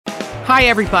Hi,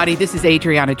 everybody. This is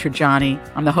Adriana Trajani.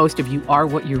 I'm the host of You Are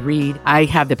What You Read. I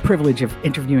have the privilege of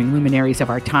interviewing luminaries of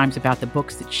our times about the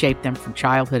books that shaped them from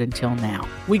childhood until now.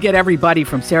 We get everybody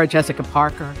from Sarah Jessica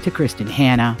Parker to Kristen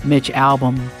Hanna, Mitch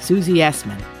Albom, Susie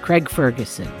Essman, Craig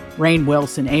Ferguson, Rainn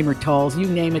Wilson, Amor Tolls, you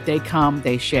name it, they come,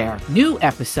 they share. New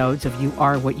episodes of You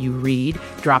Are What You Read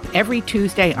drop every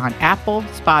Tuesday on Apple,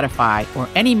 Spotify, or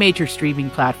any major streaming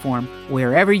platform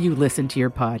wherever you listen to your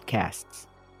podcasts.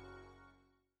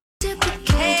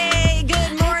 Hey,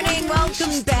 good morning.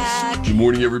 Welcome back. Good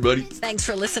morning, everybody. Thanks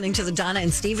for listening to the Donna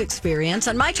and Steve Experience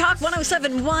on My Talk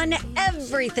 107.1,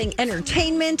 Everything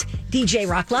Entertainment. DJ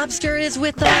Rock Lobster is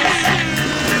with us.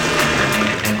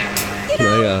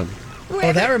 Oh,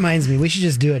 that reminds me. We should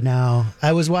just do it now.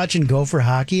 I was watching Gopher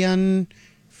hockey on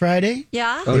Friday.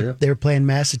 Yeah? They were playing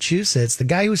Massachusetts. The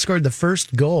guy who scored the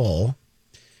first goal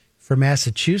for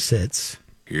Massachusetts.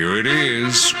 Here it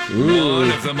is, one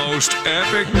of the most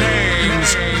epic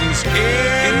names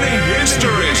in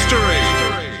history.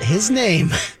 His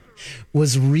name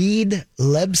was Reed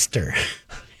Lebster.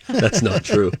 That's not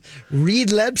true. Reed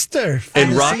Lebster.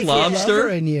 And Rock Lobster?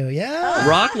 And you, yeah.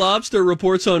 Rock Lobster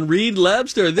reports on Reed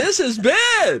Lebster. This has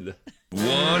been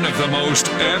One of the most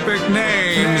epic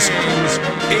names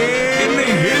in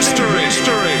history.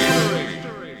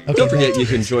 Okay, Don't forget, you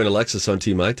can join Alexis on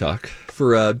Team I Talk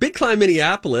for Big Climb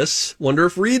Minneapolis. Wonder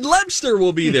if Reed Lebster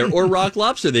will be there or Rock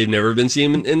Lobster. They've never been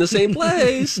seen in the same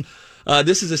place.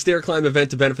 This is a stair climb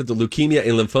event to benefit the Leukemia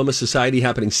and Lymphoma Society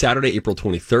happening Saturday, April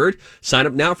 23rd. Sign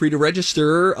up now, free to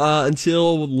register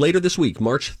until later this week,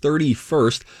 March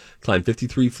 31st. Climb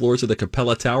 53 floors of the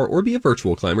Capella Tower or be a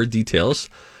virtual climber. Details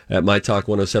at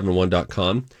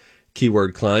mytalk1071.com.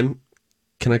 Keyword climb.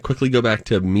 Can I quickly go back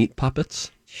to meat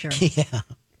puppets? Sure. Yeah.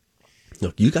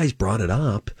 Look, you guys brought it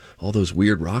up, all those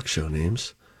weird rock show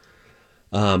names.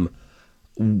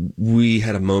 We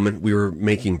had a moment, we were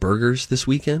making burgers this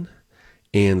weekend,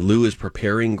 and Lou is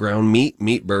preparing ground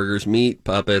meat burgers, meat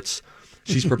puppets.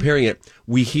 She's preparing it.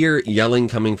 We hear yelling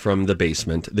coming from the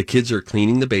basement. The kids are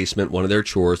cleaning the basement, one of their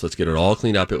chores. Let's get it all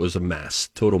cleaned up. It was a mess,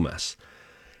 total mess.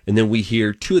 And then we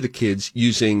hear two of the kids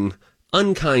using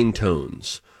unkind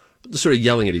tones, sort of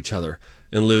yelling at each other.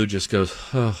 And Lou just goes,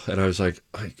 oh, and I was like,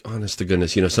 honest to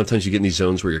goodness, sometimes you get in these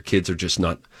zones where your kids are just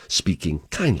not speaking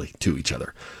kindly to each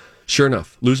other. Sure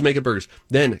enough, Lou's making burgers.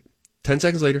 Then, 10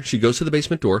 seconds later, she goes to the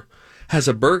basement door, has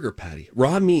a burger patty,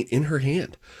 raw meat in her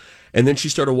hand. And then she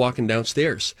started walking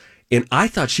downstairs. And I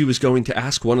thought she was going to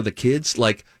ask one of the kids,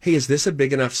 like, hey, is this a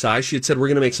big enough size? She had said, we're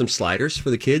going to make some sliders for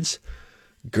the kids.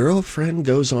 Girlfriend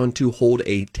goes on to hold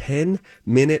a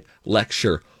 10-minute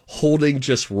lecture holding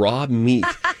just raw meat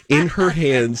in her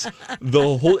hands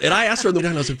and I asked her on the way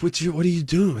down, I was like, what are you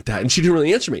doing with that? And she didn't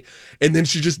really answer me. And then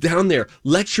she's just down there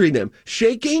lecturing them,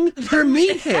 shaking her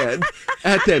meat hand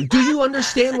at them. Do you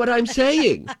understand what I'm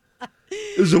saying?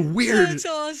 It was a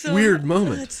weird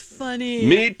moment. That's funny.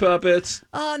 Meat puppets.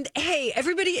 Hey,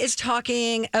 everybody is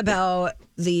talking about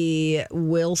the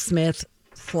Will Smith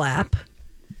slap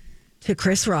to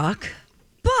Chris Rock,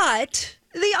 but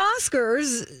the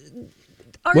Oscars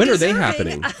when are they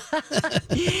happening?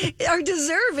 Are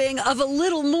deserving of a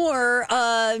little more,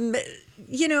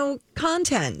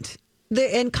 content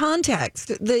and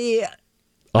context.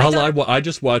 I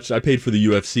just watched. I paid for the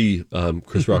UFC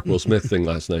Chris Rock Will Smith thing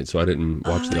last night, so I didn't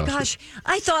watch the Oscars. Gosh,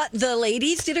 I thought the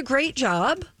ladies did a great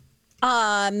job.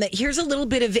 Here's a little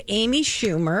bit of Amy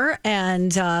Schumer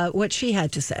and what she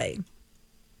had to say.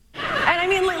 And I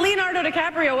mean, Leonardo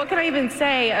DiCaprio, what can I even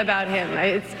say about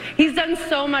him? He's done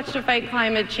so much to fight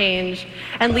climate change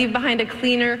and leave behind a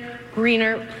cleaner,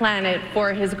 greener planet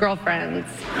for his girlfriends.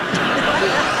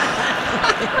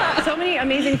 So many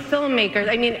amazing filmmakers.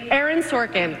 I mean, Aaron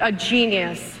Sorkin, a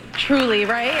genius, truly,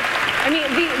 right? I mean,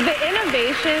 the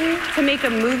innovation to make a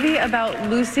movie about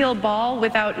Lucille Ball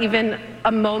without even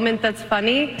a moment that's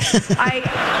funny,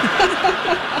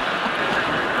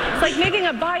 It's like making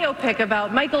a biopic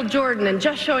about Michael Jordan and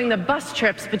just showing the bus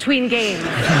trips between games.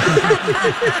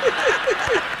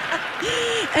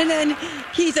 And then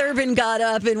Keith Urban got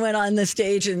up and went on the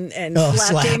stage and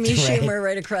slapped Amy Schumer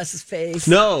right across his face.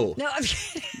 No, I'm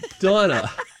kidding. Donna,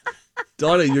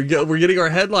 we're getting our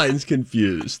headlines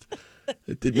confused.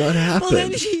 It did not happen. Well,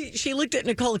 then she looked at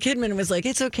Nicole Kidman and was like,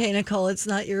 "It's okay, Nicole. It's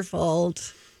not your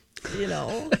fault."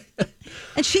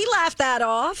 And she laughed that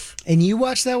off. And you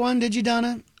watched that one, did you,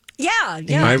 Donna? Yeah.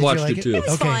 I watched it too. It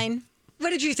was fine. What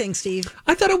did you think, Steve?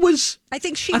 I thought it was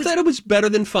better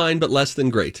than fine, but less than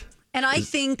great. And I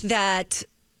think that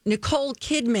Nicole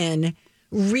Kidman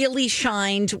really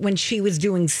shined when she was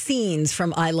doing scenes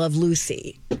from I Love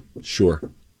Lucy. Sure.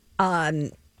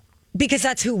 because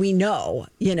that's who we know,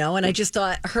 and I just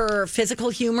thought her physical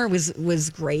humor was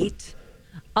great.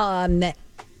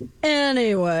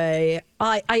 Anyway,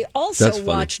 I also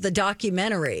watched the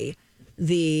documentary,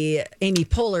 the Amy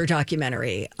Poehler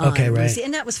documentary. Okay, right. Lucy,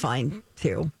 and that was fine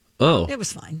too. Oh, it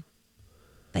was fine.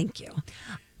 Thank you.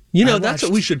 That's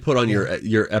what we should put on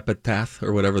your epitaph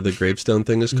or whatever the gravestone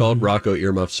thing is called. Rocco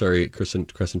earmuff. Sorry,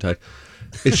 Crescent Tide.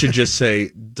 It should just say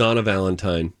Donna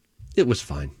Valentine. It was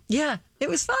fine. Yeah, it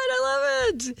was fine. I love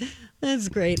it. That's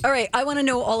great. All right, I want to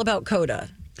know all about Coda.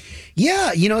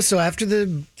 Yeah, so after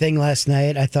the thing last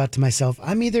night, I thought to myself,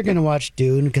 I'm either going to watch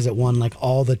Dune because it won like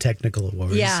all the technical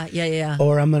awards. Yeah.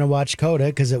 Or I'm going to watch Coda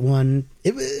because it won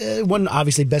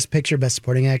obviously Best Picture, Best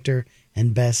Supporting Actor,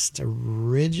 and Best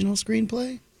Original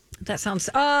Screenplay. That sounds,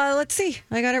 let's see.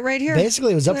 I got it right here.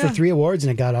 Basically, it was up for 3 awards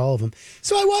and it got all of them.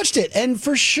 So I watched it, and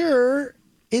for sure,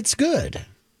 it's good.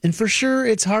 And for sure,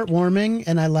 it's heartwarming,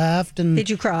 and I laughed. And did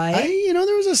you cry?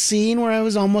 There was a scene where I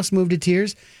was almost moved to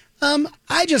tears.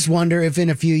 I just wonder if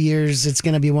in a few years it's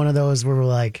going to be one of those where we're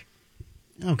like,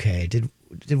 okay, did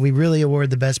we really award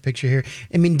the Best Picture here?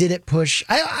 I mean, did it push?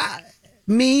 I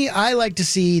like to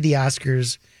see the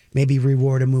Oscars maybe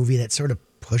reward a movie that sort of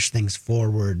pushed things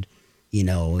forward, in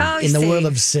the world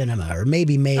of cinema, or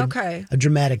maybe made a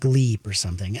dramatic leap or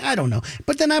something. I don't know.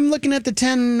 But then I'm looking at the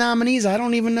 10 nominees. I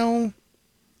don't even know.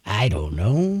 I don't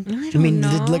know.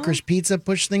 Did Licorice Pizza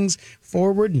push things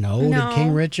forward? No. Did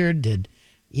King Richard? Did,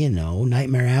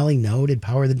 Nightmare Alley? No. Did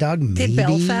Power of the Dog? Maybe. Did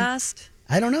Belfast?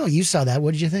 I don't know. You saw that.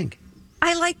 What did you think?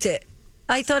 I liked it.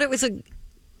 I thought it was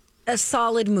a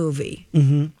solid movie.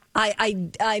 Mm-hmm.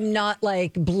 I'm not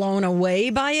like blown away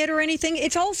by it or anything.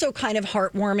 It's also kind of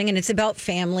heartwarming, and it's about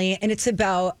family, and it's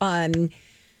about are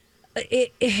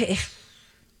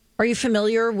you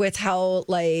familiar with how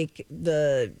like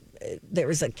there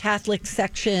was a Catholic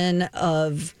section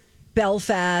of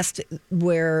Belfast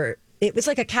where it was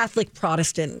like a Catholic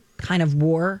Protestant kind of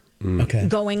war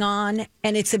going on,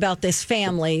 and it's about this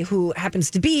family who happens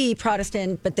to be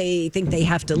Protestant, but they think they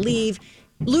have to leave.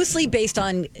 Loosely based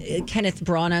on Kenneth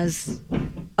Branagh's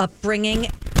upbringing,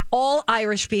 all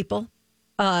Irish people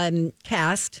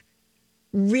cast.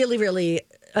 Really, really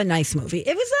a nice movie.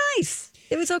 It was nice.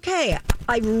 It was okay.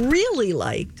 I really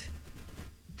liked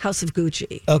House of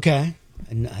Gucci. Okay.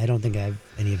 I don't think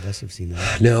any of us have seen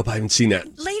that. Nope, I haven't seen that.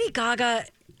 Lady Gaga,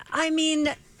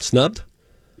 Snubbed?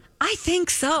 I think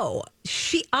so.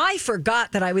 I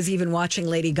forgot that I was even watching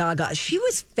Lady Gaga. She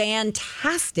was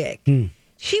fantastic.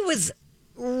 She was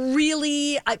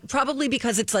really, probably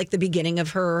because it's like the beginning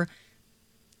of her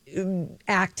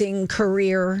acting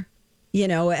career,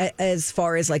 as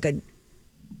far as like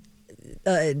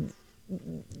a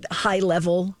high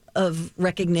level of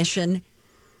recognition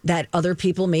that other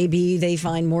people maybe they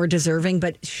find more deserving,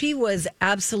 but she was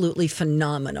absolutely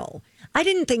phenomenal. I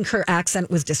didn't think her accent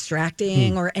was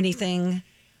distracting or anything.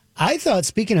 I thought,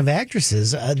 speaking of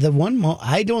actresses, I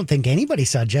don't think anybody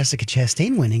saw Jessica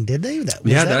Chastain winning, did they? That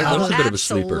was a bit of a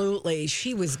sleeper. Absolutely.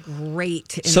 She was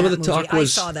great in Some that of the movie. talk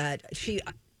was... I saw that.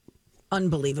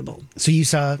 Unbelievable. So you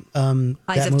saw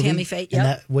Eyes of movie? Tammy Faye, And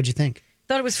yep. what'd you think?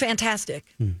 Thought it was fantastic.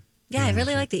 Yeah, I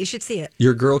really liked it. You should see it.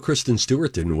 Your girl Kristen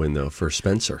Stewart didn't win, though, for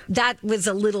Spencer. That was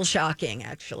a little shocking,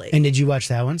 actually. And did you watch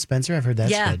that one, Spencer? I've heard that's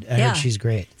good. I heard she's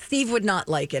great. Steve would not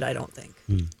like it, I don't think.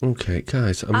 Okay,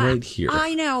 guys, I'm right here.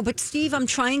 I know, but Steve, I'm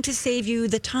trying to save you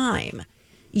the time.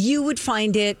 You would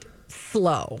find it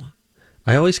slow.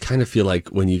 I always kind of feel like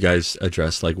when you guys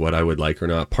address like what I would like or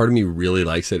not, part of me really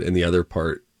likes it, and the other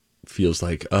part feels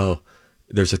like, oh,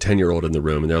 there's a 10-year-old in the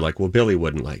room, and they're like, well, Billy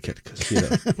wouldn't like it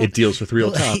because, it deals with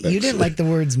real topics. You didn't like the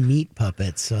words meat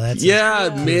puppets, so that's...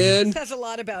 man. It says a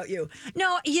lot about you.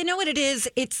 No, you know what it is?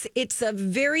 It's a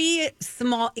very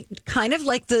small, kind of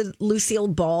like the Lucille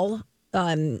Ball,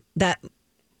 that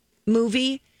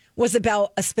movie was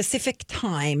about a specific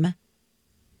time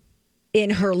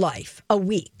in her life, a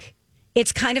week.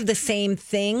 It's kind of the same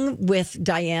thing with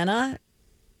Diana.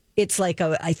 It's like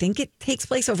I think it takes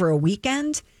place over a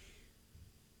weekend.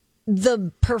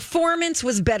 The performance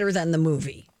was better than the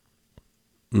movie,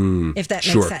 if that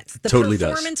makes sense. The totally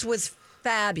performance was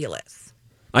fabulous.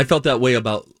 I felt that way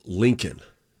about Lincoln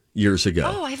years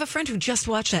ago. Oh, I have a friend who just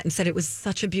watched that and said it was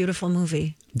such a beautiful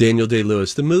movie. Daniel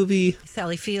Day-Lewis, the movie.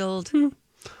 Sally Field.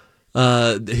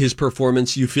 His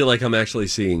performance, you feel like I'm actually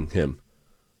seeing him.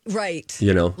 Right.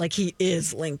 You know? Like he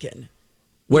is Lincoln.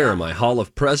 Where am I? Hall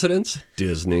of Presidents?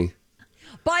 Disney.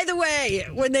 By the way,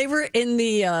 when they were in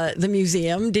the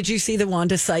museum, did you see the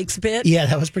Wanda Sykes bit? Yeah,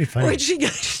 that was pretty funny. When she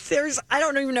I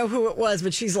don't even know who it was,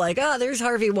 but she's like, "Oh, there's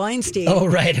Harvey Weinstein." Oh,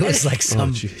 right. It was like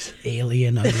some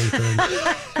alien ugly thing.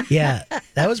 Yeah,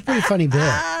 that was a pretty funny bit.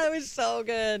 It was so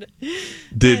good.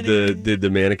 Did the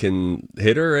mannequin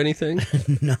hit her or anything?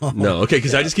 No. Okay,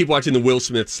 because I just keep watching the Will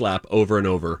Smith slap over and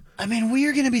over. I mean, we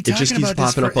are going to be It talking just keeps about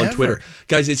this popping up on forever. Twitter.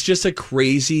 Guys, it's just a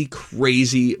crazy,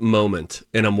 crazy moment.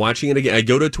 And I'm watching it again. I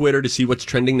go to Twitter to see what's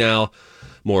trending now.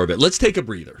 More of it. Let's take a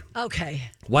breather. Okay.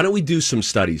 Why don't we do some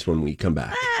studies when we come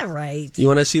back? All right. You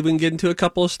want to see if we can get into a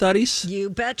couple of studies? You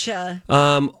betcha.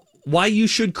 Why you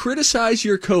should criticize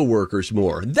your coworkers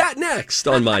more. That next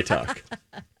on My Talk.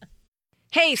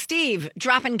 Hey, Steve,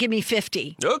 drop and give me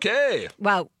 50. Okay.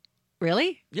 Wow.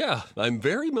 Really? Yeah, I'm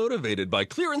very motivated by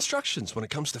clear instructions when it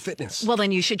comes to fitness. Well,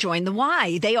 then you should join the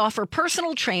Y. They offer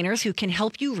personal trainers who can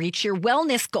help you reach your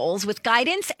wellness goals with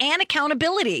guidance and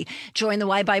accountability. Join the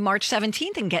Y by March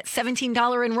 17th and get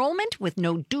 $17 enrollment with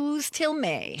no dues till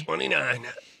May. 29,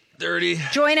 30.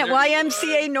 Join at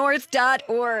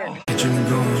ymcanorth.org.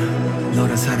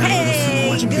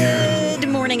 Hey, good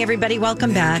morning, everybody.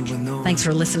 Welcome back. Thanks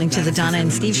for listening to the Donna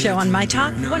and Steve Show on My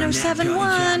Talk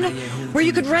 107.1, where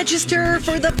you could register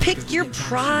for the Pick Your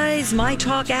Prize My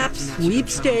Talk app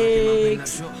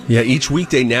sweepstakes. Yeah, each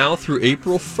weekday now through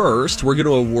April 1st, we're going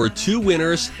to award 2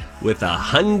 winners with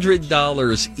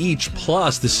 $100 each.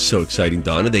 Plus, this is so exciting,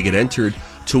 Donna, they get entered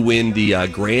to win the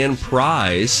grand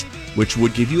prize, which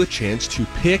would give you a chance to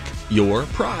pick your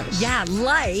prize. Yeah,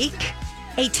 like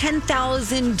a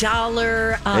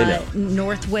 $10,000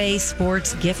 Northway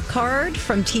Sports gift card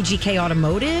from TGK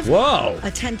Automotive. Whoa. A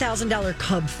 $10,000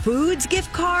 Cub Foods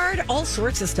gift card. All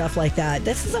sorts of stuff like that.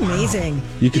 This is amazing. Wow.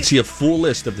 You can see a full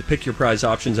list of the Pick Your Prize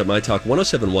options at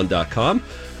mytalk1071.com.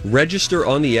 Register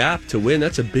on the app to win.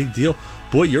 That's a big deal.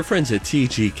 Boy, your friends at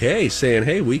TGK saying,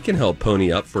 hey, we can help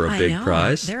pony up for a big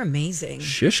prize. They're amazing.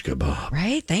 Shish kebab.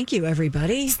 Right? Thank you,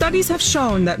 everybody. Studies have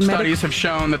shown that the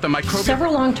microbial...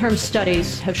 Several long-term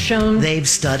studies have shown... They've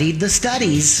studied the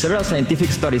studies. Several scientific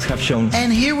studies have shown...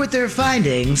 And here with their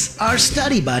findings are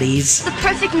study buddies... The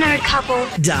perfect nerd couple.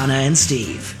 Donna and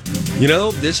Steve. You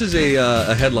know, this is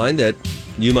a headline that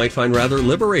you might find rather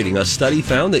liberating. A study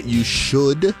found that you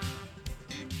should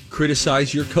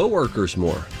criticize your coworkers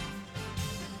more.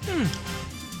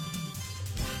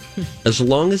 As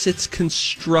long as it's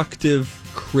constructive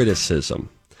criticism.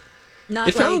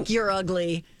 Not like you're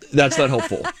ugly. That's not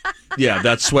helpful. Yeah,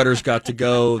 that sweater's got to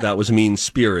go. That was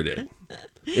mean-spirited.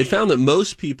 It found that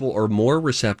most people are more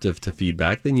receptive to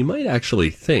feedback than you might actually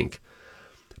think.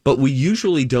 But we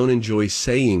usually don't enjoy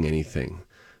saying anything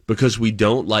because we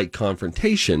don't like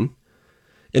confrontation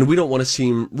and we don't want to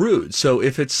seem rude. So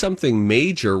if it's something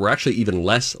major, we're actually even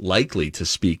less likely to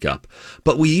speak up.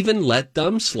 But we even let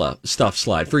dumb stuff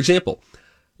slide. For example,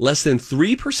 less than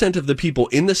 3% of the people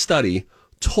in the study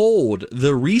told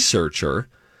the researcher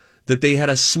that they had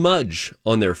a smudge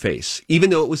on their face, even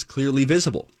though it was clearly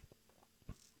visible.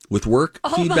 With work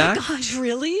feedback. Oh my gosh,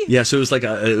 really? Yeah, so it was like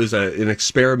an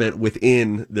experiment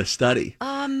within the study.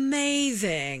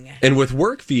 Amazing. And with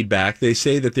work feedback, they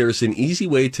say that there's an easy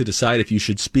way to decide if you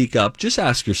should speak up. Just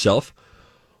ask yourself,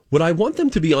 would I want them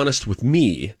to be honest with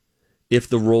me if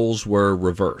the roles were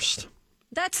reversed?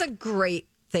 That's a great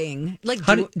thing. Like,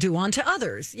 do unto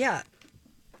others. Yeah.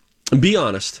 Be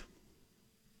honest.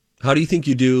 How do you think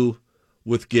you do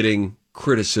with getting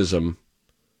criticism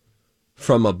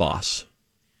from a boss?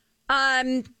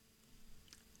 I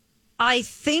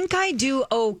think I do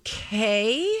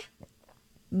okay,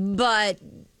 but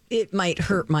it might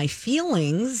hurt my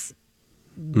feelings.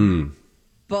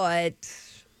 But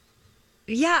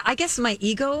yeah, I guess my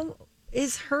ego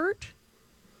is hurt.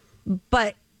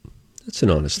 But that's an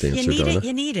honest answer, Donna.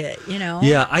 You need it, you know?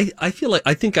 Yeah, I feel like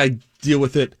I think I deal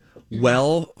with it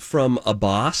well from a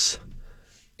boss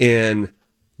and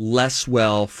less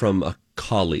well from a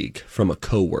colleague, from a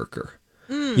coworker.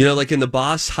 You know, like in the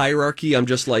boss hierarchy, I'm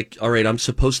just like, all right, I'm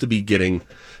supposed to be getting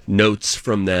notes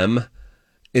from them.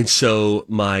 And so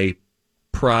my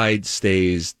pride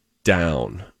stays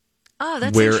down. Oh,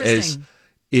 that's Whereas interesting.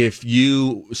 if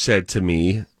you said to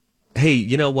me, hey,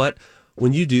 you know what?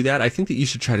 When you do that, I think that you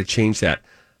should try to change that.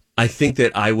 I think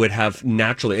that I would have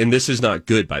naturally, and this is not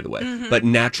good, by the way, but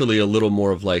naturally a little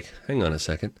more of like, hang on a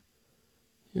second.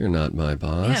 You're not my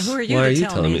boss. Yeah, who are you Why to are you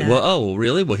tell telling me me? that? Well, oh,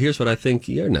 really? Well, here's what I think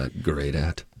you're not great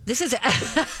at. This is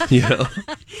You know?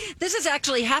 this has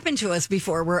actually happened to us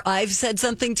before, where I've said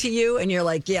something to you and you're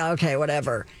like, yeah, okay,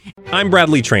 whatever. I'm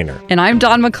Bradley Trainer. And I'm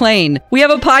Don McClain. We have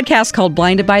a podcast called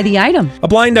Blinded by the Item. A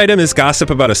blind item is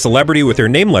gossip about a celebrity with their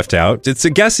name left out. It's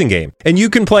a guessing game, and you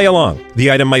can play along.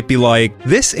 The item might be like,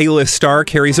 this A-list star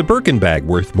carries a Birkin bag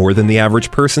worth more than the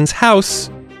average person's house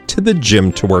to the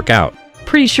gym to work out.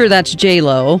 Pretty sure that's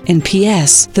J-Lo. And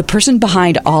P.S. the person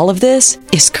behind all of this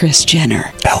is Kris Jenner,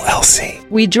 LLC.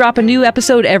 We drop a new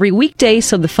episode every weekday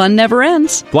so the fun never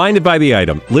ends. Blinded by the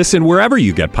Item. Listen wherever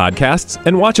you get podcasts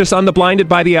and watch us on the Blinded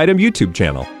by the Item YouTube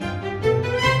channel.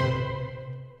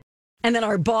 And then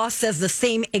our boss says the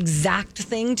same exact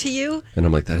thing to you. And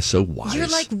I'm like, that is so wise. You're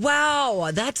like, wow,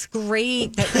 that's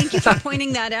great. Thank you for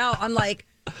pointing that out. I'm like,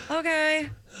 okay,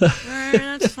 all right,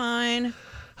 that's fine.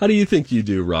 How do you think you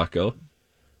do, Rocco?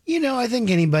 You know, I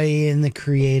think anybody in the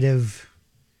creative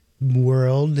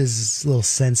world is a little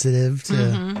sensitive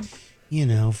to, you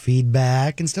know,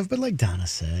 feedback and stuff. But like Donna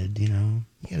said, you know,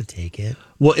 you got to take it.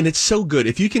 Well, and it's so good.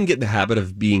 If you can get in the habit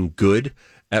of being good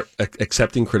at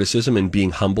accepting criticism and being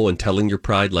humble and telling your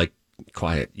pride, like,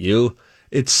 quiet you,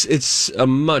 it's a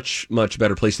much, much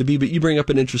better place to be. But you bring up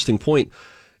an interesting point.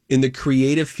 In the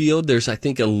creative field, there's, I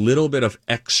think, a little bit of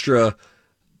extra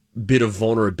bit of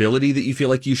vulnerability that you feel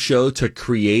like you show to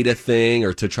create a thing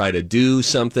or to try to do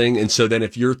something. And so then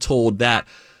if you're told that,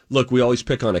 look, we always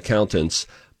pick on accountants,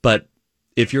 but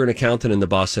if you're an accountant and the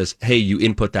boss says, hey, you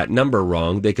input that number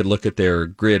wrong, they could look at their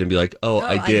grid and be like, oh,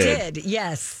 I did.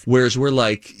 Yes. Whereas we're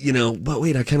like, you know, but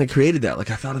wait, I kind of created that. Like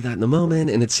I thought of that in the moment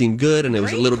and it seemed good and it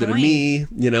was a little bit of me,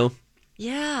 you know?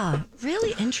 Yeah,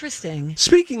 really interesting.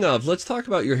 Speaking of, let's talk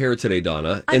about your hair today,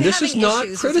 Donna. And this is not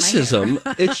criticism.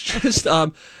 It's just,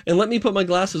 and let me put my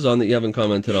glasses on that you haven't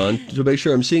commented on to make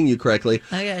sure I'm seeing you correctly.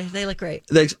 Okay, they look great.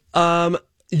 Thanks.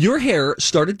 Your hair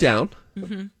started down,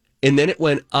 and then it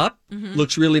went up.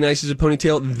 Looks really nice as a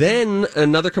ponytail. Then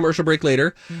another commercial break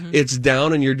later, it's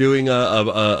down, and you're doing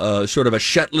a sort of a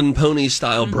Shetland pony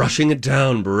style, brushing it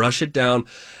down, brush it down,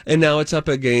 and now it's up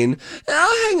again.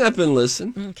 I'll hang up and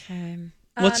listen. Okay.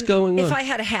 What's going on? If I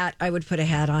had a hat, I would put a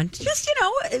hat on. Just, you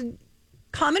know,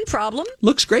 common problem.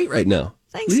 Looks great right now.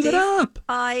 Thanks, Leave Steve. it up.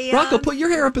 Rocco, put your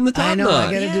hair up in the top knot.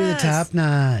 I got to do the top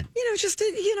knot. You know, just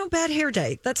a, bad hair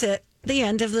day. That's it. The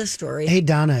end of the story. Hey,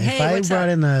 Donna, if I brought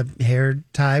in the hair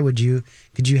tie, could you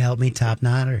help me top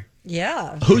knot her?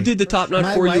 Yeah. Who did the top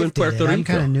knot for you in Puerto Rico? I'm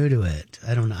kind of new to it.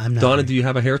 I don't know. I'm not. Donna, do you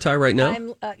have a hair tie right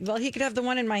now? Well, he could have the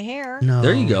one in my hair. No.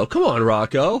 There you go. Come on,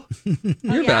 Rocco.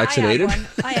 You're vaccinated.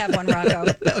 I have one,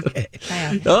 Rocco. Okay. I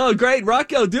have. Oh, great.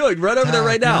 Rocco, do it. Run over there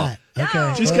right now.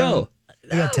 Okay. Just go.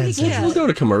 We got 10 seconds. We'll go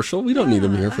to commercial. We don't need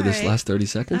him here for this last 30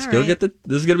 seconds. Go get this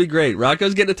is going to be great.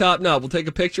 Rocco's getting a top knot. We'll take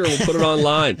a picture and we'll put it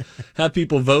online. Have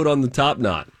people vote on the top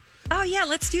knot. Oh, yeah,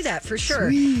 let's do that for sure.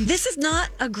 Sweet. This is not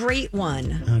a great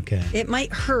one. Okay. It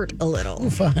might hurt a little. Oh,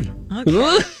 fun.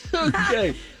 Okay.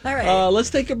 Okay. All right. Let's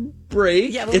take a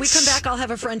break. Yeah, when we come back, I'll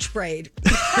have a French braid.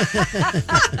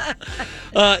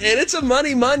 And it's a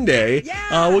Money Monday.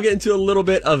 Yeah. We'll get into a little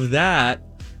bit of that.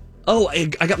 Oh, I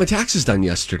got my taxes done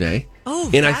yesterday. Oh,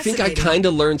 and I think I fascinating. kind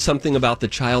of learned something about the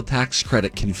child tax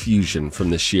credit confusion from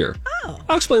this year. Oh.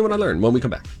 I'll explain what I learned when we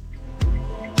come back.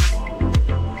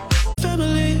 And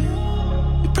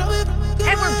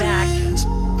we're back.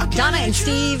 Donna and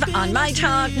Steve on My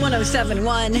Talk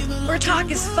 107.1, where talk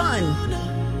is fun.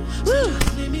 Woo!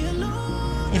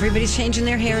 Everybody's changing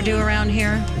their hairdo around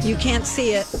here. You can't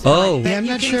see it. Oh. But Yeah, I'm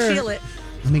you not can sure. feel it.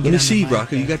 Let Let me see,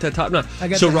 Rocco. You got that top knot. I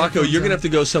got So, the Rocco, headphones you're going to on. have to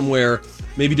go somewhere,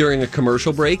 maybe during a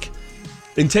commercial break,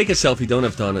 and take a selfie. Don't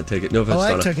have Donna take it. No offense, Oh,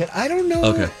 I Donna. took it. I don't know.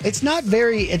 Okay. It's not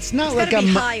It's like gotta be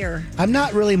I'm. higher. I'm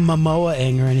not really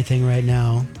Momoa-ing or anything right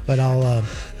now, but I'll Are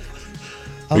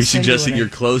you send suggesting what you're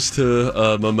close to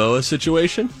a Momoa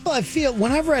situation? Well, I feel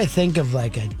whenever I think of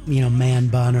like a man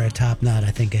bun or a top knot, I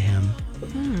think of him.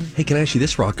 Hey, can I ask you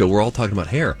this, Rocco? We're all talking about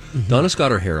hair. Donna's got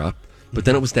her hair up, but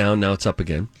then it was down. Now it's up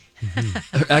again.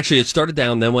 Actually, it started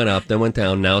down, then went up, then went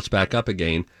down. Now it's back up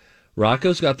again.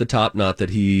 Rocco's got the top knot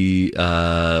that he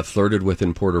flirted with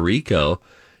in Puerto Rico,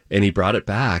 and he brought it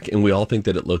back, and we all think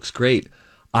that it looks great.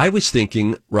 I was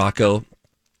thinking, Rocco,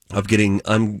 of getting.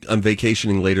 I'm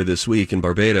vacationing later this week in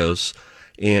Barbados,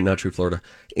 and not true, Florida.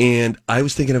 And I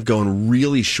was thinking of going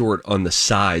really short on the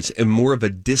sides and more of a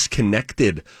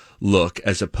disconnected look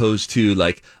as opposed to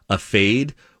like a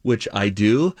fade, which I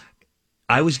do.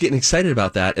 I was getting excited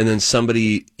about that, and then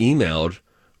somebody emailed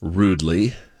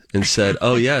rudely and said,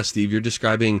 "Oh yeah, Steve, you're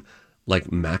describing like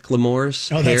Macklemore's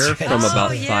hair right. from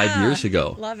about yeah. 5 years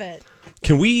ago." Love it.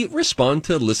 Can we respond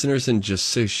to listeners and just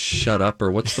say shut up,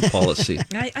 or what's the policy?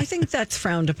 I think that's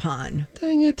frowned upon.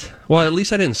 Dang it! Well, at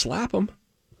least I didn't slap him.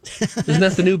 Isn't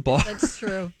that the new bar? That's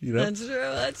true. You know? That's true.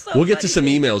 That's so We'll get to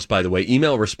funny. some emails, by the way,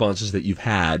 email responses that you've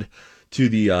had to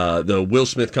the Will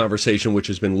Smith conversation, which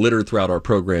has been littered throughout our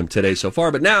program today so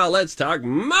far. But now let's talk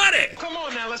money. Come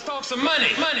on now, let's talk some money.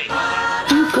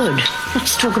 Oh, good.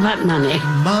 Let's talk about money.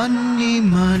 Money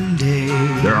Monday.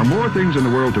 There are more things in the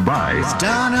world to buy It's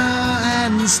Donna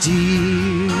and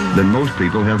Steve. than most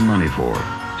people have money for.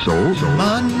 So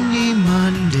Money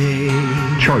Monday.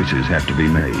 choices have to be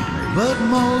made. But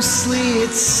mostly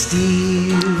it's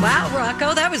Steve. Wow,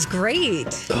 Rocco, that was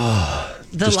great.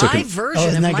 The just took live a- version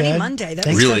isn't of that Money good? Monday. That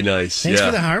Thanks was Really good. nice. Thanks yeah.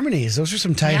 for the harmonies. Those are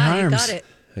some tight Yeah, harms. you got it.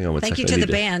 Hang on one Thank you second. to I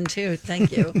the need band, too.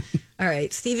 Thank you. All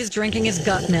right. Steve is drinking his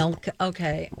gut milk.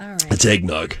 Okay. All right. It's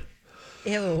eggnog.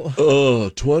 Ew. Oh,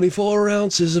 24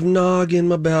 ounces of nog in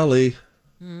my belly.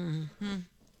 Mm-hmm.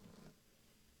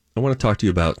 I want to talk to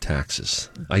you about taxes.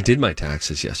 I did my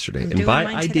taxes yesterday. I'm And doing by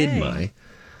mine I today. did my,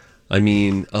 I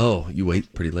mean, oh, you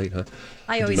wait pretty late, huh?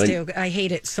 I did always mine- do. I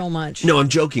hate it so much. No, I'm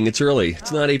joking. It's early.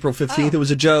 It's not April 15th. It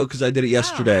was a joke because I did it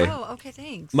yesterday. Oh, okay,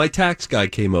 thanks. My tax guy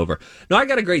came over. No, I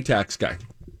got a great tax guy.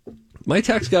 My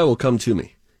tax guy will come to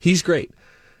me. He's great.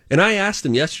 And I asked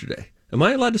him yesterday, am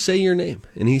I allowed to say your name?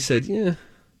 And he said, yeah.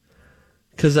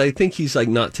 Because I think he's like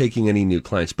not taking any new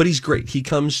clients. But he's great. He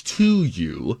comes to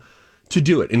you to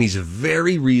do it. And he's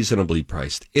very reasonably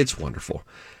priced. It's wonderful.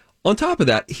 On top of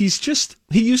that, he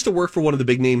used to work for one of the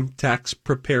big name tax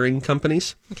preparing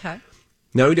companies. Okay.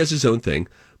 Now he does his own thing,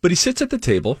 but he sits at the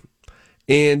table,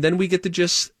 and then we get to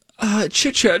just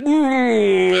chit-chat.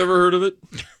 Ever heard of it?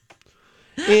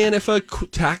 And if a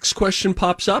tax question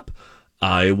pops up,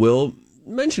 I will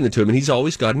mention it to him, and he's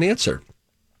always got an answer.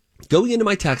 Going into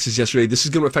my taxes yesterday, this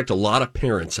is going to affect a lot of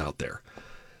parents out there.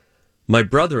 My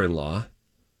brother-in-law,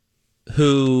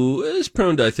 who is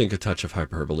prone to, I think, a touch of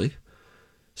hyperbole,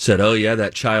 said, oh, yeah,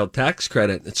 that child tax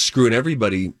credit, it's screwing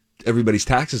everybody's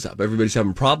taxes up. Everybody's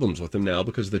having problems with them now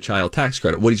because of the child tax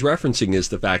credit. What he's referencing is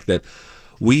the fact that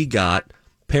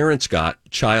parents got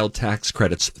child tax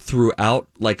credits throughout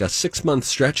like a 6-month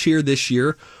stretch here this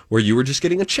year where you were just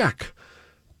getting a check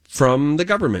from the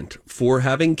government for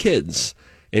having kids.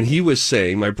 And he was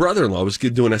saying, my brother-in-law was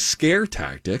doing a scare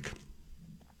tactic,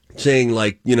 saying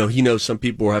like, he knows some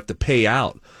people will have to pay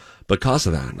out because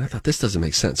of that. And I thought, this doesn't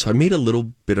make sense. So I made a little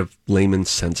bit of layman's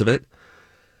sense of it.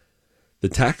 The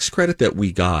tax credit that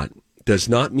we got does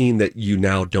not mean that you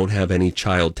now don't have any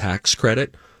child tax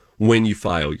credit when you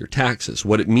file your taxes.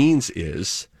 What it means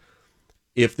is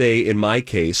if in my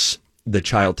case, the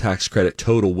child tax credit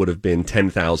total would have been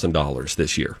 $10,000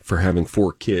 this year for having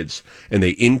 4 kids, and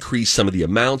they increased some of the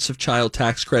amounts of child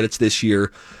tax credits this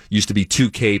year. Used to be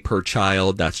 $2,000 per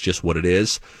child. That's just what it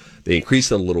is. They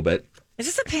increased it a little bit. Is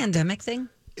this a pandemic thing?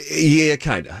 Yeah,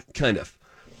 kind of.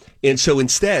 And so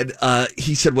instead,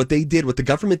 he said what the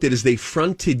government did is they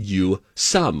fronted you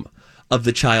some of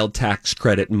the child tax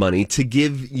credit money to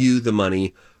give you the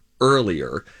money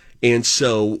earlier. And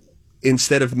so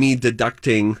instead of me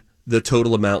deducting the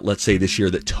total amount, let's say this year,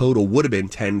 that total would have been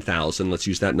 $10,000, let's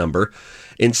use that number.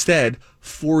 Instead,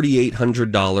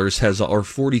 $4,800 or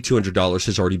 $4,200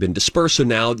 has already been dispersed. So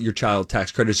now your child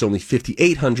tax credit is only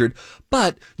 $5,800,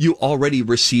 but you already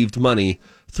received money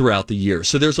throughout the year.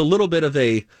 So there's a little bit of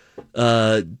a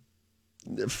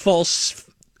false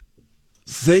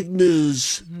fake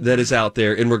news that is out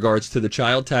there in regards to the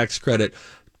child tax credit.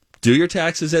 Do your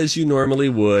taxes as you normally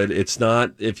would. It's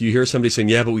not, if you hear somebody saying,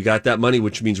 yeah, but we got that money,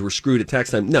 which means we're screwed at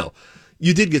tax time. No,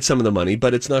 you did get some of the money,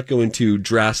 but it's not going to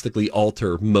drastically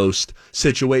alter most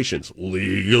situations.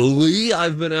 Legally,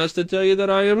 I've been asked to tell you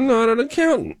that I am not an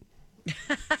accountant.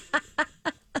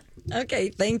 Okay,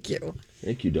 thank you.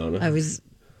 Thank you, Donna. I was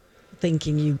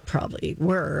thinking you probably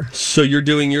were. So you're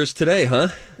doing yours today, huh?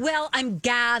 Well, I'm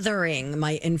gathering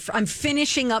I'm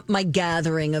finishing up my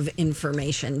gathering of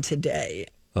information today.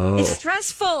 Oh. It's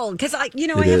stressful because I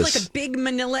have like a big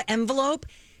manila envelope,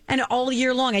 and all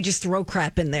year long I just throw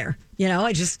crap in there.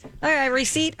 All right,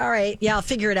 receipt. All right. Yeah, I'll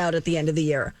figure it out at the end of the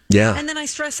year. Yeah. And then I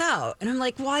stress out and I'm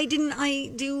like, why didn't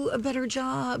I do a better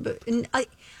job? And I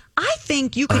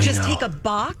think you could just take a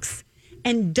box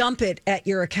and dump it at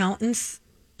your accountant's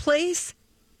place.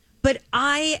 But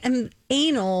I am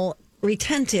anal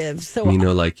retentive. So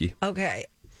likey. Okay.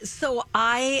 So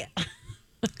I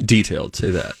Detailed,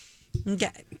 say that. Okay.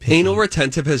 Anal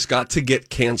retentive has got to get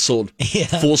canceled. Yeah.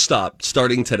 Full stop.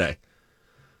 Starting today.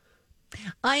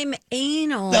 I'm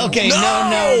anal. Okay,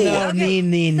 no.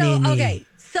 Okay. Okay.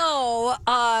 So,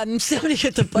 somebody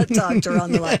get the butt doctor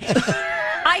on the line.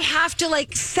 I have to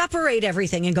separate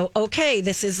everything and go, okay,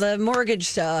 this is the mortgage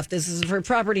stuff. This is for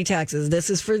property taxes. This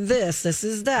is for this. This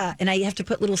is that. And I have to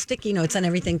put little sticky notes on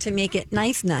everything to make it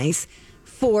nice,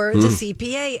 for the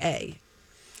CPAA.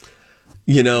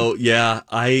 You know, yeah,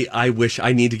 I wish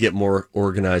I need to get more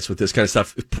organized with this kind of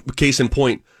stuff. Case in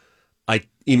point, I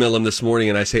email them this morning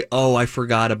and I say, oh, I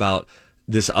forgot about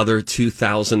this other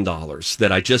 $2,000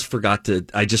 that I just forgot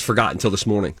until this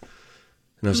morning.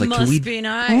 And I was like, Must be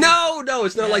nice. No,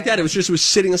 it's not like that. It was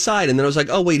sitting aside. And then I was like,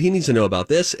 oh, wait, he needs to know about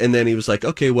this. And then he was like,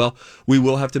 okay, well, we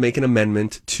will have to make an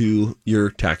amendment to your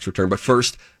tax return. But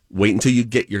first, wait until you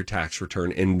get your tax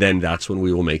return. And then that's when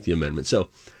we will make the amendment. So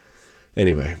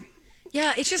anyway.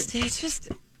 Yeah, it's just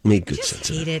made good sense.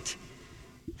 Hate it.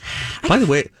 By the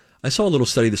way, I saw a little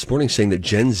study this morning saying that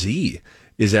Gen Z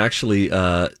is actually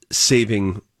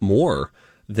saving more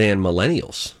than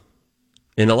millennials.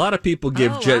 And a lot of people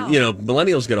give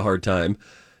millennials get a hard time.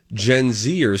 Gen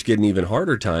Zers get an even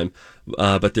harder time.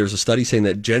 But there's a study saying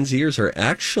that Gen Zers are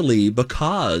actually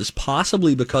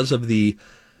possibly because of the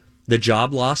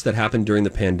job loss that happened during the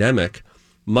pandemic,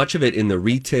 much of it in the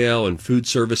retail and food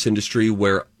service industry,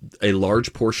 where a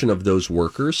large portion of those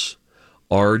workers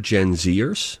are Gen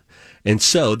Zers. And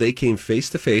so they came face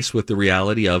to face with the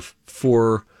reality of,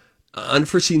 for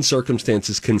unforeseen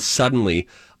circumstances can suddenly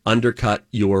undercut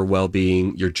your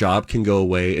well-being. Your job can go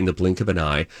away in the blink of an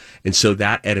eye. And so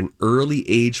that at an early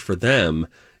age for them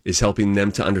is helping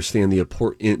them to understand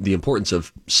the importance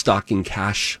of stocking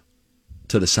cash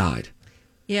to the side.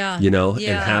 Yeah. And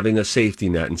having a safety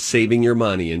net and saving your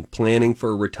money and planning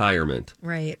for retirement.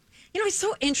 Right. It's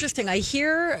so interesting. I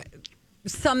hear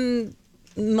some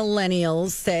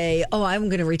millennials say, oh, I'm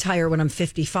going to retire when I'm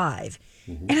 55.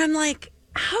 Mm-hmm. And I'm like,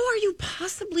 how are you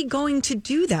possibly going to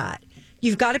do that?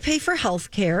 You've got to pay for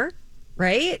health care,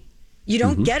 right? You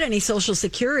don't get any Social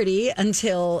Security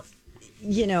until,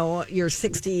 you're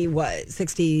 63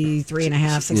 and a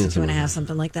half, 62 and a half,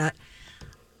 something like that.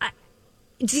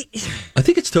 I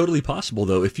think it's totally possible,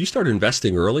 though, if you start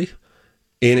investing early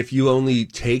and if you only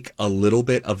take a little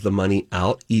bit of the money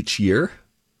out each year.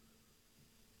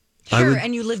 Sure,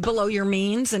 and you live below your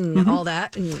means and all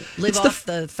that, and live off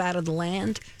the fat of the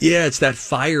land. Yeah, it's that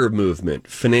FIRE movement,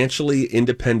 financially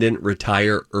independent,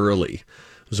 retire early.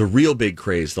 It was a real big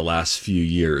craze the last few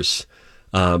years,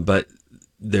 but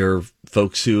there are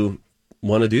folks who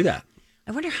want to do that.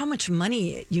 I wonder how much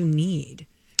money you need,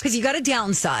 because you got to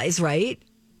downsize, right?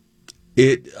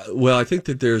 I think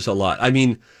that there's a lot. I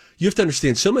mean, you have to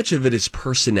understand so much of it is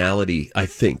personality, I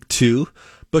think, too,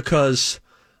 because,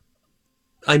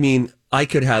 I mean, I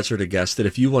could hazard a guess that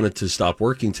if you wanted to stop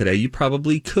working today, you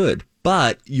probably could,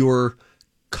 but your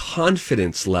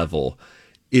confidence level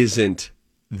isn't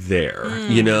there,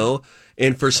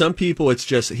 And for some people, it's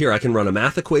just, here, I can run a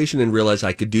math equation and realize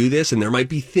I could do this, and there might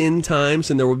be thin times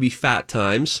and there will be fat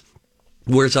times,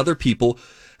 whereas other people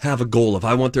have a goal of,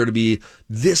 I want there to be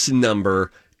this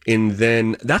number, and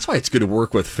then that's why it's good to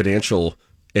work with financial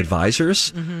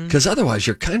advisors, because otherwise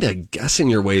you're kind of guessing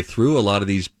your way through a lot of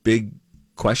these big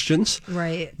questions.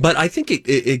 Right. But I think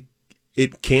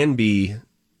it can be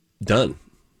done.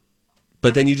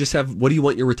 But then you just have, what do you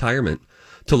want your retirement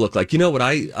to look like? You know what?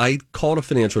 I called a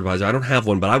financial advisor. I don't have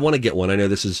one, but I want to get one. I know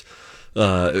this is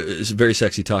it's very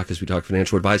sexy talk as we talk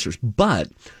financial advisors, but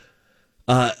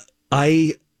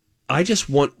I just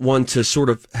want one to sort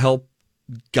of help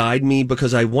guide me,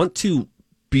 because I want to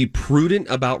be prudent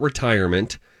about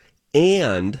retirement,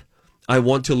 and I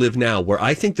want to live now, where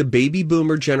I think the baby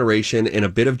boomer generation and a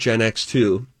bit of Gen X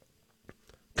too,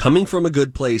 coming from a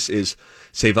good place, is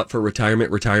save up for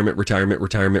retirement.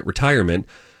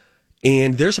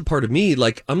 And there's a part of me,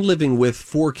 like, I'm living with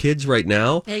 4 kids right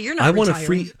now. Yeah, you're not I want to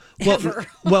free.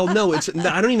 Well, no,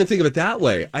 I don't even think of it that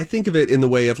way. I think of it in the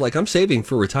way of, like, I'm saving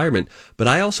for retirement, but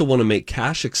I also want to make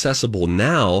cash accessible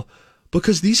now,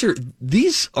 because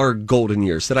these are golden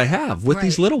years that I have with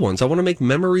these little ones. I want to make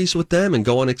memories with them and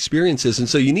go on experiences. And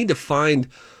so you need to find,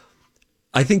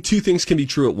 I think 2 things can be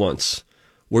true at once,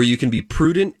 where you can be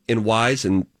prudent and wise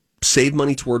and save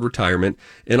money toward retirement,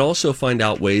 and also find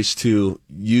out ways to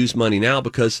use money now,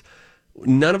 because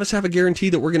none of us have a guarantee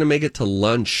that we're going to make it to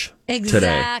lunch today.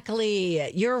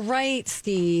 Exactly. You're right,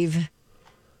 Steve.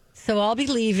 So I'll be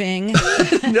leaving.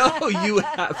 No, you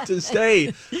have to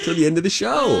stay till the end of the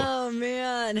show. Oh,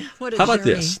 man. What a How about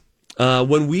journey. this?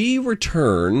 When we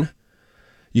return,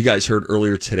 you guys heard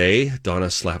earlier today,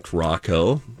 Donna slapped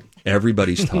Rocco.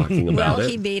 Everybody's talking about it. Well,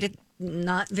 he made a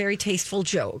not very tasteful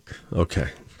joke. Okay.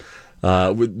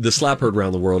 The slap heard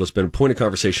around the world has been a point of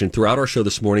conversation throughout our show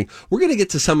this morning. We're going to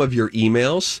get to some of your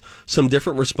emails, some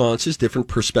different responses, different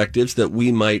perspectives that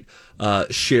we might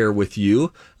share with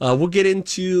you. We'll get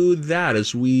into that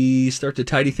as we start to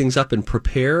tidy things up and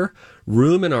prepare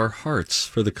room in our hearts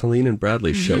for the Colleen and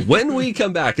Bradley show. When we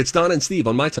come back, it's Donna and Steve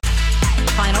on My Time.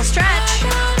 Final stretch.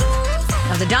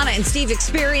 The Donna and Steve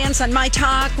Experience on My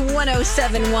Talk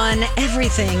 107.1,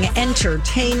 everything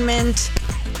entertainment.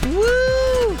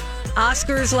 Woo!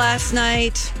 Oscars last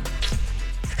night.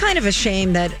 It's kind of a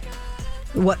shame that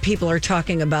what people are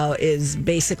talking about is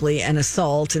basically an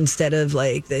assault instead of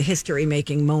like the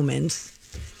history-making moments.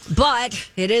 But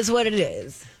it is what it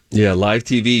is. Yeah, live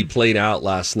TV played out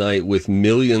last night with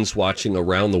millions watching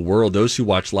around the world. Those who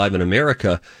watched live in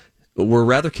America were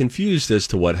rather confused as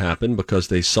to what happened because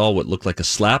they saw what looked like a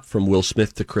slap from Will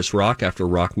Smith to Chris Rock after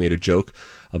Rock made a joke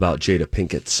about Jada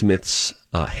Pinkett Smith's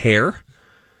hair.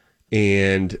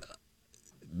 And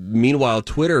meanwhile,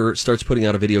 Twitter starts putting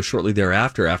out a video shortly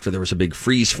thereafter, after there was a big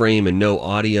freeze frame and no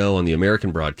audio on the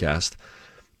American broadcast.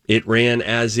 It ran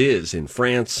as is in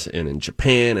France and in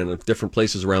Japan and in different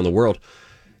places around the world,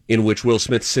 in which Will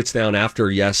Smith sits down after,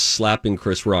 yes, slapping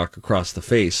Chris Rock across the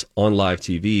face on live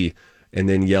TV, and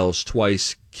then yells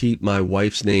twice, "Keep my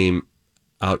wife's name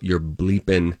out your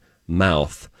bleeping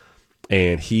mouth."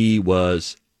 And he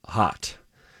was hot.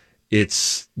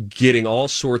 It's getting all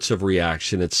sorts of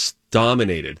reaction. It's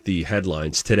dominated the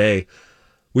headlines today.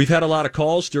 We've had a lot of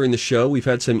calls during the show. We've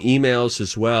had some emails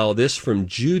as well. This from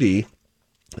Judy,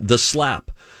 the slap.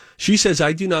 She says,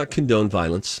 "I do not condone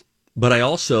violence, but I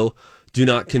also do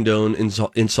not condone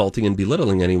insulting and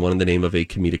belittling anyone in the name of a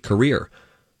comedic career.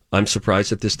 I'm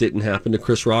surprised that this didn't happen to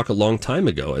Chris Rock a long time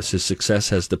ago, as his success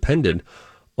has depended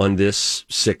on this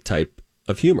sick type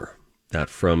of humor." That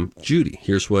from Judy.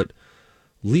 Here's what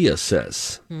Leah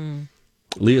says.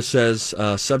 Leah says,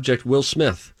 subject Will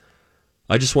Smith.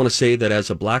 "I just want to say that as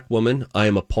a black woman, I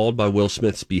am appalled by Will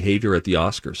Smith's behavior at the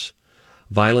Oscars.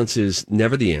 Violence is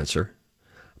never the answer.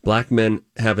 Black men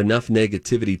have enough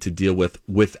negativity to deal with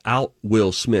without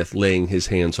Will Smith laying his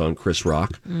hands on Chris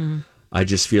Rock. I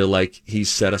just feel like he's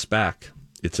set us back.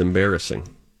 It's embarrassing."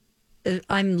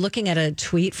 I'm looking at a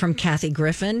tweet from Kathy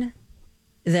Griffin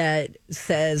that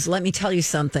says, "Let me tell you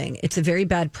something. It's a very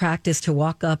bad practice to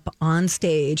walk up on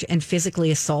stage and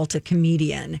physically assault a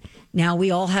comedian. Now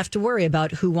we all have to worry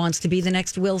about who wants to be the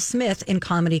next Will Smith in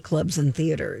comedy clubs and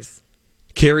theaters."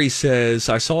 Carrie says,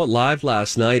 "I saw it live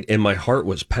last night and my heart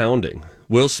was pounding.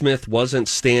 Will Smith wasn't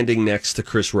standing next to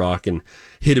Chris Rock and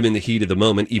hit him in the heat of the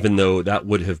moment, even though that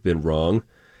would have been wrong.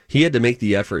 He had to make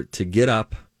the effort to get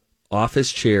up off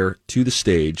his chair to the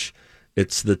stage.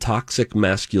 It's the toxic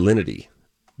masculinity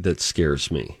that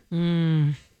scares me."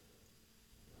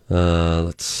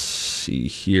 Let's see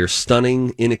here.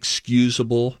 Stunning,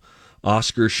 inexcusable.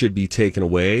 Oscars should be taken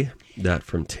away. That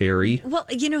from Terry. Well,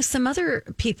 some other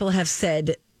people have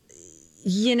said,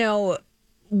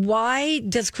 why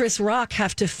does Chris Rock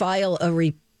have to file a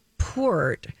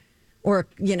report or,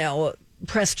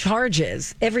 press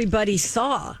charges? Everybody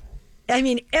saw.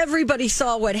 Everybody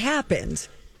saw what happened.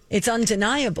 It's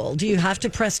undeniable. Do you have to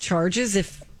press charges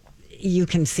if you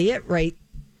can see it right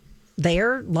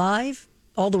there, live?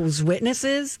 All those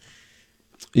witnesses?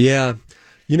 Yeah.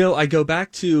 I go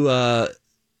back to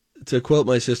quote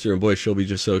my sister, and boy, she'll be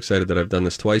just so excited that I've done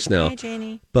this twice now. Hi,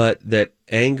 Janie. But that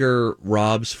anger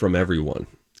robs from everyone.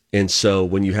 And so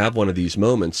when you have one of these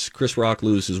moments, Chris Rock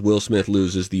loses, Will Smith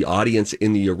loses, the audience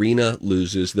in the arena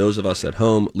loses, those of us at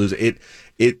home lose.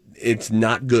 It's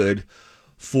not good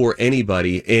for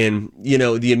anybody. And,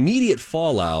 the immediate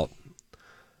fallout,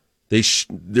 there's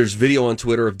video on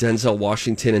Twitter of Denzel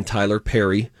Washington and Tyler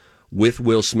Perry with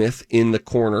Will Smith in the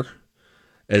corner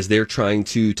as they're trying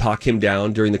to talk him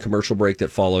down during the commercial break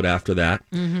that followed after that.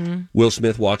 Will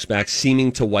Smith walks back,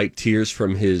 seeming to wipe tears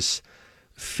from his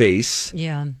face.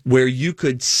 Yeah. Where you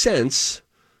could sense,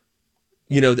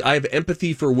 I have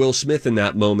empathy for Will Smith in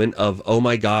that moment of, oh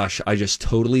my gosh, I just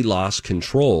totally lost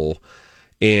control.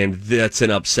 And that's an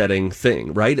upsetting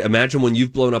thing, right? Imagine when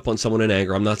you've blown up on someone in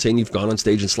anger. I'm not saying you've gone on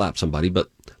stage and slapped somebody,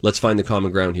 but let's find the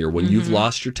common ground here. When you've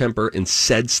lost your temper and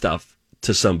said stuff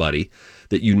to somebody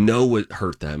that would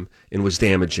hurt them and was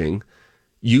damaging,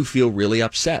 you feel really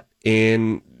upset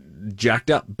and jacked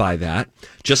up by that.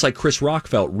 Just like Chris Rock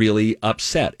felt really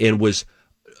upset and was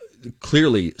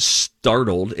clearly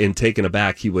startled and taken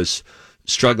aback. He was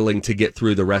struggling to get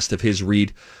through the rest of his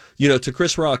read. To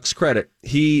Chris Rock's credit,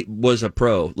 he was a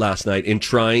pro last night in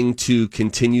trying to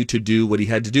continue to do what he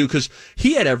had to do, because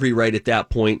he had every right at that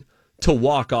point to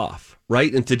walk off,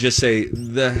 right? And to just say,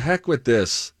 the heck with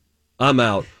this. I'm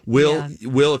out. Will,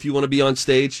 if you want to be on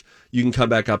stage, you can come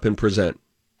back up and present.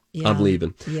 Yeah. I'm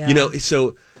leaving. Yeah.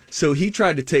 So he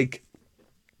tried to take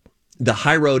the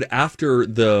high road after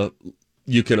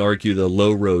you can argue the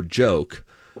low road joke,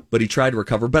 but he tried to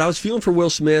recover. But I was feeling for Will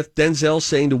Smith. Denzel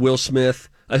saying to Will Smith,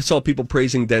 I saw people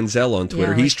praising Denzel on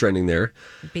Twitter. He's trending there.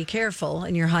 Be careful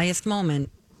in your highest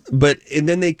moment. And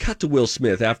then they cut to Will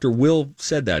Smith after Will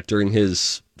said that during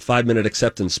his 5-minute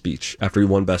acceptance speech after he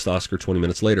won Best Oscar 20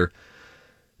 minutes later.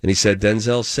 And he said,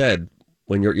 Denzel said,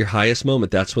 when you're at your highest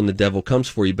moment, that's when the devil comes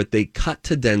for you. But they cut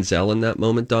to Denzel in that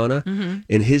moment, Donna,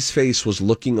 and his face was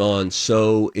looking on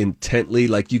so intently,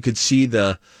 like you could see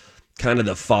the kind of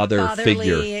the fatherly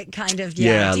figure. Kind of,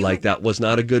 like that was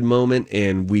not a good moment,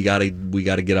 and we gotta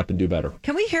get up and do better.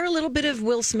 Can we hear a little bit of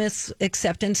Will Smith's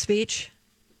acceptance speech?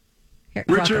 Here,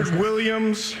 Richard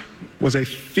Williams was a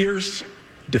fierce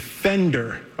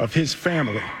defender of his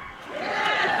family.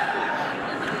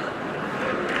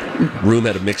 Room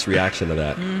had a mixed reaction to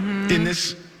that. In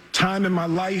this time in my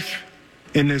life,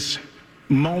 in this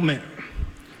moment,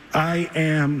 I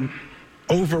am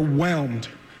overwhelmed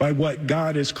by what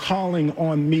God is calling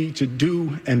on me to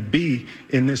do and be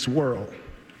in this world.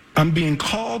 I'm being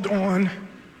called on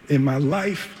in my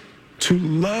life to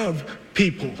love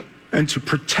people and to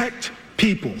protect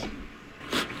people.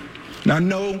 And I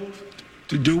know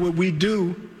to do what we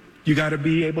do, you got to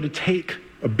be able to take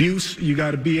abuse. You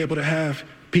got to be able to have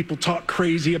people talk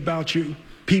crazy about you,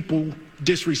 people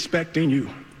disrespecting you.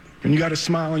 And you got to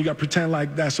smile and you got to pretend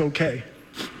like that's okay.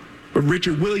 But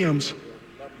Richard Williams,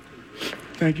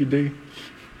 thank you, D.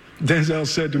 Denzel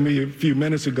said to me a few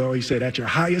minutes ago, he said, at your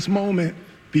highest moment,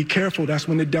 be careful. That's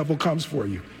when the devil comes for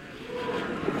you.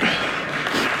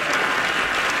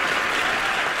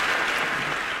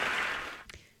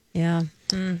 Yeah.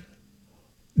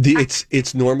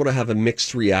 It's normal to have a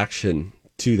mixed reaction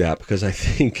to that because I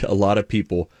think a lot of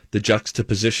people, the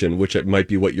juxtaposition, which it might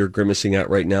be what you're grimacing at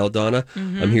right now, Donna,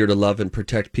 I'm here to love and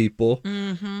protect people.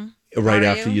 Right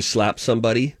after you slap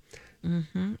somebody,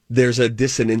 there's a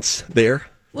dissonance there,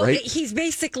 right? He's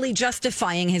basically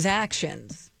justifying his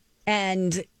actions.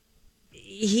 And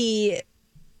he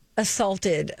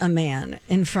assaulted a man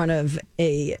in front of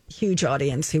a huge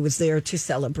audience who was there to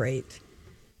celebrate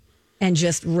and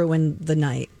just ruined the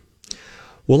night.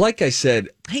 Well, like I said...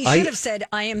 He should have said,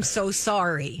 I am so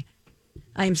sorry.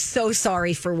 I am so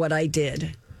sorry for what I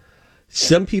did.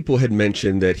 Some people had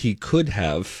mentioned that he could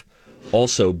have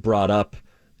also brought up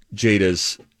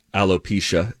Jada's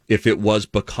alopecia if it was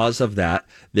because of that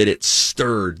it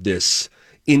stirred this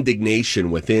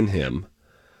indignation within him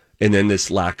and then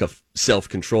this lack of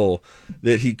self-control,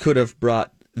 that he could have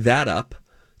brought that up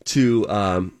to...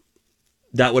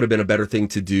 that would have been a better thing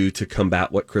to do to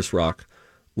combat what Chris Rock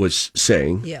was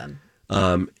saying. Yeah.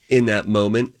 In that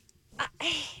moment.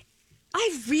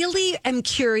 I really am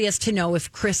curious to know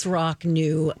if Chris Rock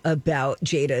knew about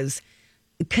Jada's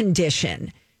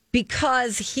condition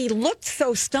because he looked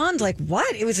so stunned. Like,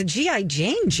 what? It was a G.I.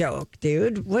 Jane joke,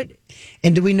 dude. What?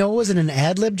 And do we know, was it an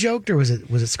ad-lib joke or was it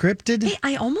scripted? Hey,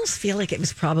 I almost feel like it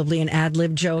was probably an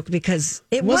ad-lib joke because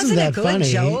it wasn't a good funny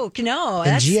joke. No.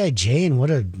 And G.I. Jane, what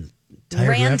a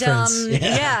random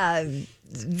reference.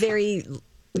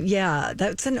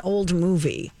 That's an old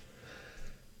movie.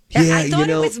 Yeah, I thought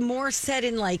it was more set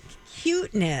in like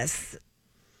cuteness.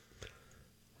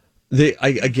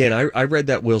 I read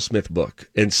that Will Smith book,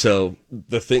 and so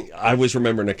I was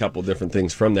remembering a couple different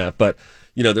things from that, but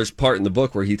there's part in the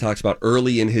book where he talks about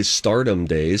early in his stardom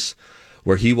days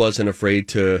where he wasn't afraid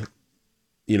to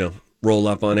roll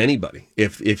up on anybody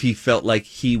if he felt like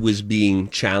he was being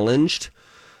challenged,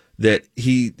 that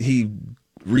he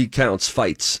recounts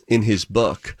fights in his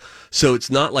book. So it's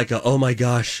not like oh my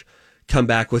gosh, come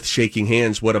back with shaking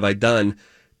hands, what have I done?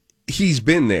 He's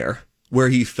been there where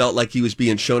he felt like he was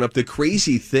being shown up. The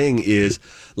crazy thing is,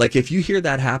 like, if you hear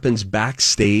that happens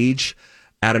backstage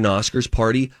at an Oscars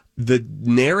party, the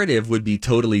narrative would be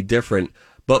totally different.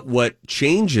 But what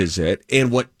changes it, and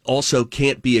what also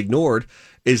can't be ignored,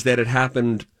 is that it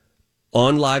happened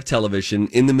on live television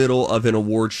in the middle of an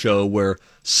award show where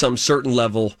some certain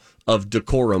level of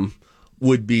decorum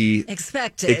would be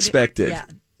expected.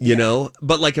 Yeah.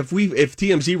 But like if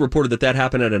TMZ reported that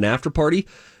happened at an after party,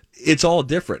 it's all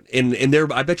different. And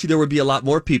there, I bet you there would be a lot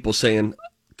more people saying,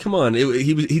 come on,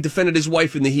 he defended his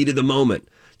wife in the heat of the moment.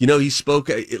 He spoke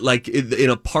like in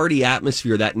a party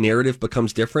atmosphere, that narrative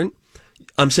becomes different.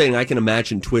 I'm saying I can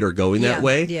imagine Twitter going that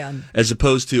way, as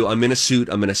opposed to I'm in a suit,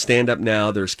 I'm going to stand up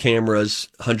now. There's cameras,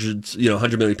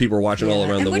 100 million people are watching all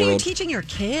around the world. What are you teaching your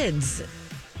kids?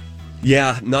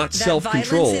 Yeah, not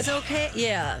self-control. Violence is okay.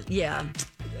 Yeah.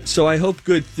 So I hope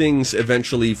good things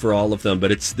eventually for all of them,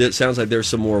 but it sounds like there's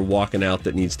some more walking out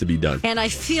that needs to be done. And I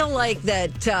feel like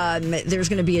that there's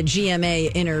going to be a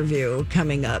GMA interview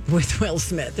coming up with Will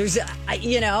Smith. There's,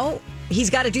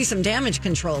 he's got to do some damage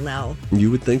control now.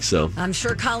 You would think so. I'm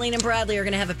sure Colleen and Bradley are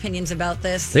going to have opinions about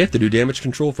this. They have to do damage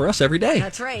control for us every day.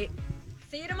 That's right.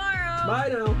 See you tomorrow. Bye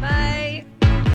now. Bye.